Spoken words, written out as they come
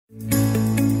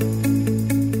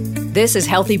This is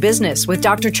Healthy Business with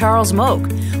Dr. Charles Moak.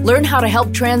 Learn how to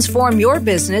help transform your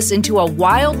business into a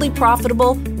wildly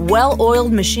profitable,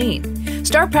 well-oiled machine.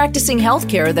 Start practicing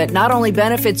healthcare that not only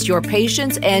benefits your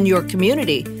patients and your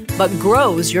community, but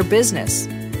grows your business.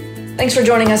 Thanks for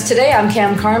joining us today. I'm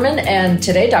Cam Carmen, and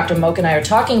today Dr. Moak and I are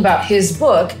talking about his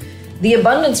book, The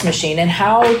Abundance Machine, and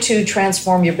how to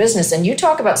transform your business. And you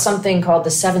talk about something called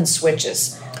the 7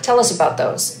 switches. Tell us about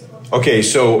those. Okay,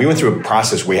 so we went through a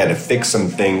process where we had to fix some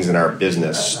things in our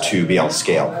business to be able to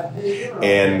scale.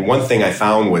 And one thing I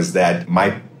found was that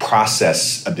my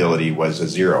process ability was a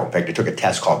 0. In fact, I took a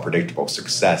test called Predictable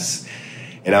Success.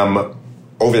 And I'm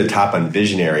over the top on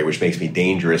visionary, which makes me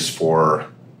dangerous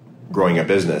for growing a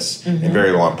business and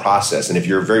very low on process. And if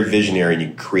you're very visionary and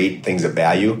you create things of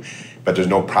value, but there's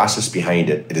no process behind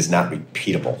it, it is not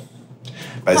repeatable.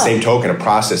 By the same token, a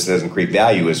process that doesn't create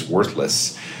value is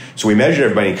worthless. So we measured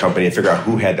everybody in the company and figured out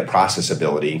who had the process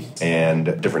ability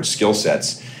and different skill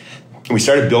sets. And we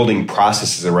started building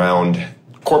processes around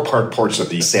core parts of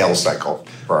the sales cycle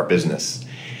for our business.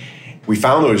 We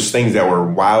found those things that were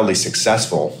wildly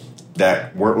successful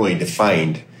that weren't really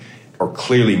defined or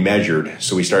clearly measured.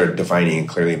 So we started defining and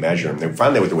clearly measuring them. We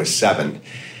found that there was 7.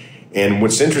 And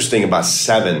what's interesting about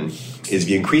 7 is if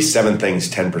you increase 7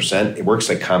 things 10%, it works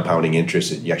like compounding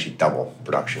interest. You actually double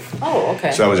production. Oh,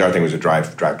 okay. So that was our thing, was to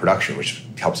drive production, which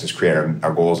helps us create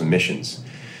our goals and missions.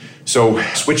 So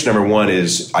switch number 1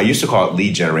 is, I used to call it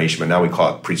lead generation, but now we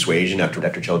call it persuasion after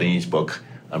Dr. Cialdini's book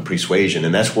on persuasion.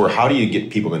 And that's where, how do you get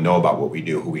people to know about what we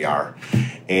do, who we are?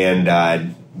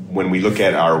 And when we look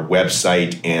at our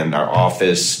website and our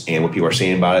office and what people are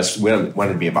saying about us, we want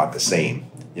it to be about the same.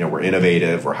 You know, we're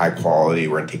innovative, we're high quality,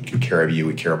 we're going to take good care of you,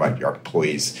 we care about your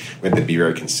employees. We have to be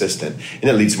very consistent. And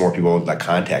that leads to more people like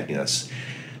contacting us.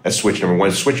 That's switch number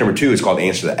 1. Switch number 2 is called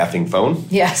answer the effing phone.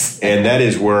 Yes. And that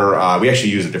is where we actually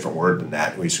use a different word than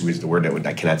that. We use the word that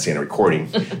I cannot say in a recording,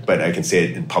 but I can say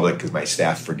it in public because my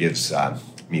staff forgives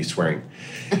me swearing.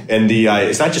 And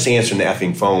it's not just answering the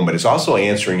effing phone, but it's also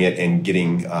answering it and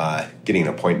getting an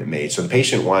appointment made. So the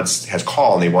patient has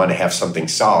called and they want to have something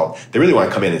solved. They really want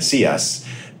to come in and see us.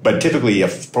 But typically, a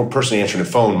person answering the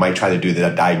phone might try to do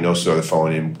the diagnosis over the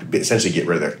phone and essentially get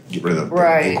rid of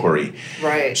the inquiry.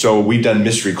 Right. So we've done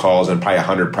mystery calls on probably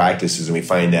 100 practices, and we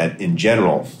find that in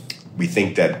general, we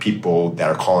think that people that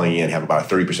are calling in have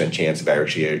about a 30% chance of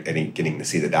actually getting to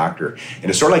see the doctor.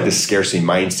 And it's sort of like this scarcity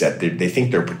mindset. They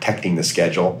think they're protecting the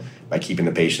schedule by keeping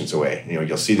the patients away. You know,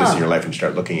 you'll see this in your life and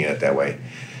start looking at it that way.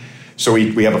 So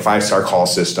we have a 5-star call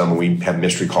system, and we have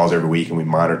mystery calls every week, and we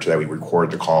monitor that. We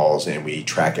record the calls, and we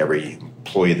track every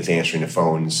employee that's answering the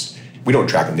phones. We don't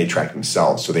track them, they track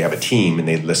themselves. So they have a team, and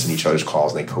they listen to each other's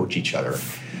calls, and they coach each other.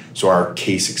 So our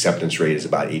case acceptance rate is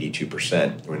about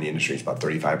 82%, when the industry is about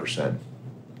 35%.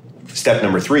 Step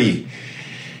number 3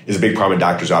 is a big problem in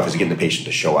doctor's office, getting the patient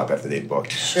to show up after they've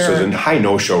booked. Sure. So there's a high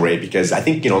no-show rate, because I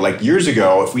think, like years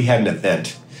ago, if we had an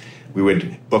event, we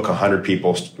would book 100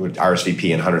 people with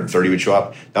RSVP and 130 would show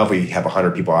up. Now if we have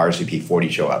 100 people RSVP, 40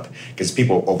 show up because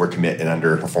people overcommit and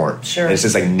underperform. Sure. And it's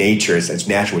just like nature. It's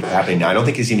natural what's happening now. I don't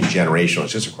think it's even generational.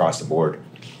 It's just across the board.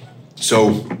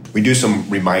 So we do some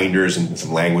reminders and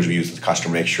some language we use with the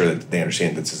customer to make sure that they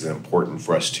understand that this is important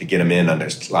for us to get them in on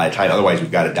this a lot of time. Otherwise,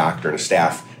 we've got a doctor and a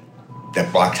staff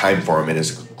that block time for them, and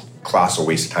it's colossal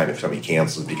waste of time if somebody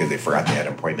cancels because they forgot they had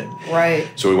an appointment. Right.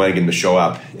 So we want to get them to show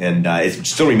up. And it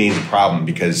still remains a problem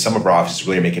because some of our offices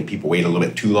really are making people wait a little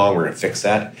bit too long. We're going to fix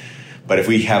that. But if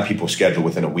we have people scheduled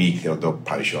within a week, they'll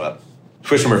probably show up.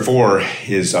 Switch number 4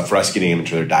 is for us getting them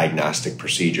into their diagnostic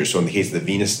procedure. So in the case of the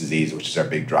venous disease, which is our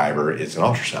big driver, is an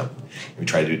ultrasound. We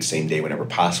try to do it the same day whenever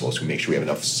possible, so we make sure we have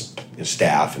enough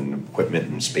staff and equipment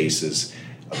and spaces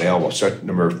available. So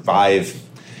number 5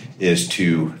 is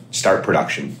to start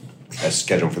production. That's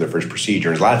scheduled for their first procedure.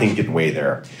 There's a lot of things get in the way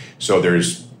there. So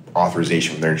there's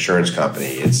authorization from their insurance company.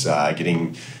 It's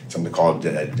getting something called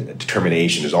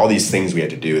determination. There's all these things we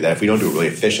have to do that if we don't do it really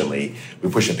efficiently, we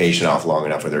push the patient off long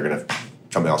enough where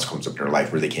something else comes up in their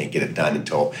life where they can't get it done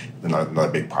until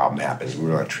another big problem happens. We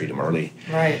want to treat them early.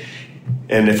 Right.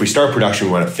 And if we start production,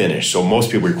 we want to finish. So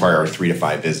most people require 3 to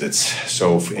 5 visits.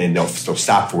 So they'll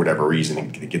stop for whatever reason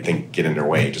and get in their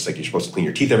way. Just like you're supposed to clean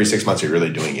your teeth every 6 months, you're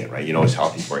really doing it, right? You know it's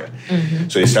healthy for you. Mm-hmm.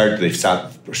 So they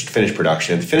finish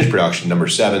production. At the finish production, number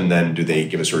 7, then do they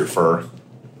give us a refer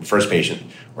the first patient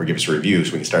or give us a review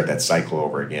so we can start that cycle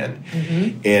over again.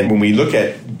 Mm-hmm. And when we look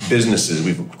at businesses,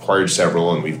 we've acquired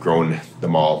several and we've grown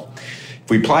them all. If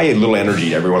we apply a little energy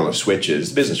to every one of those switches,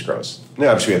 the business grows. Now,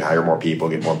 obviously, we have to hire more people,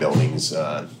 get more buildings,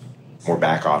 more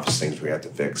back office things we have to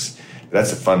fix. But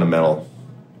that's a fundamental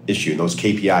issue. And those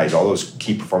KPIs, all those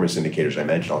key performance indicators I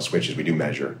mentioned, all switches we do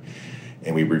measure.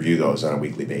 and we review those on a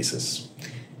weekly basis.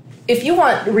 If you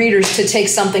want readers to take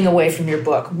something away from your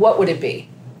book, what would it be?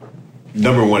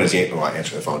 Number one is, well, I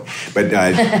answer the phone, but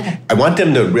I want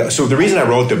them to, so the reason I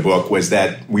wrote the book was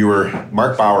that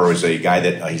Mark Bauer was a guy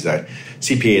that, he's a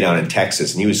CPA down in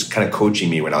Texas, and he was kind of coaching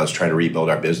me when I was trying to rebuild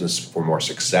our business for more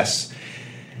success.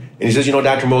 And he says,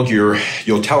 Dr. Moak,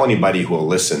 you'll tell anybody who will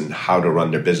listen how to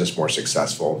run their business more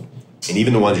successful. And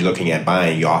even the ones you're looking at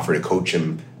buying, you offer to coach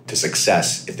them to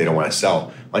success if they don't want to sell.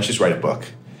 Why don't you just write a book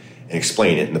and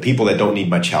explain it? And the people that don't need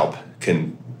much help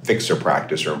can fix their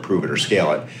practice or improve it or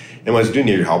scale it. And when they do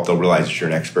need your help, they'll realize that you're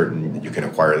an expert and you can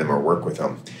acquire them or work with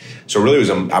them. So really it was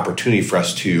an opportunity for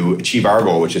us to achieve our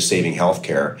goal, which is saving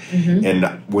healthcare. Mm-hmm.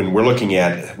 And when we're looking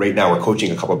at, right now, we're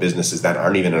coaching a couple of businesses that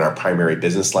aren't even in our primary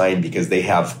business line because they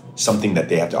have something that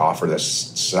they have to offer the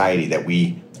society that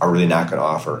we are really not going to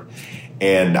offer.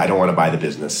 And I don't want to buy the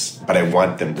business, but I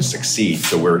want them to succeed.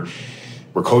 So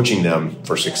we're coaching them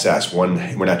for success.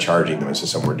 One, we're not charging them. It's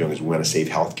just something we're doing is we want to save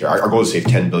healthcare. Our goal is to save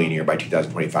 $10 billion a year by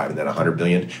 2025 and then $100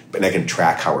 billion. But I can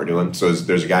track how we're doing. So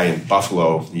there's a guy in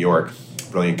Buffalo, New York,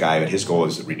 brilliant guy, but his goal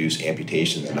is to reduce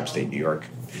amputations in upstate New York.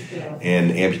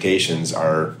 And amputations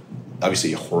are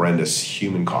obviously a horrendous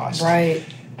human cost. Right.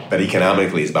 But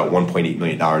economically, it's about $1.8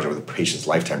 million over the patient's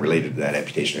lifetime related to that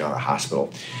amputation out of the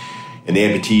hospital. And the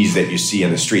amputees that you see on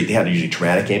the street, they have usually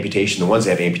traumatic amputation. The ones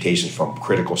that have amputations from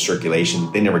critical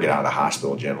circulation, they never get out of the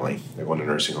hospital generally. They go into a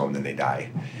nursing home and then they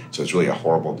die. So it's really a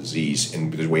horrible disease,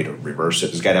 and there's a way to reverse it.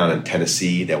 There's a guy down in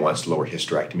Tennessee that wants to lower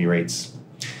hysterectomy rates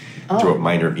through a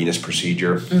minor venous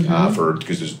procedure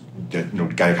because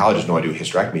gynecologists know how to do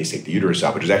hysterectomy, take the uterus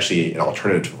out, but there's actually an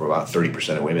alternative for about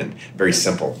 30% of women. Very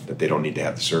simple, that they don't need to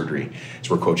have the surgery.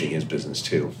 So we're coaching his business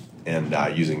too, and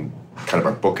using kind of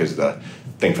our book as the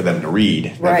thing for them to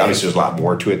read. Right. Obviously, there's a lot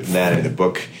more to it than that. I mean, the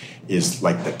book is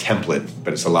like the template,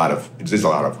 but it is a lot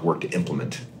of work to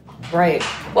implement. Right.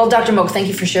 Well, Dr. Moak, thank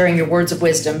you for sharing your words of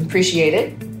wisdom. Appreciate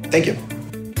it. Thank you.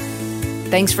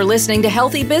 Thanks for listening to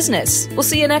Healthy Business. We'll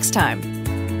see you next time.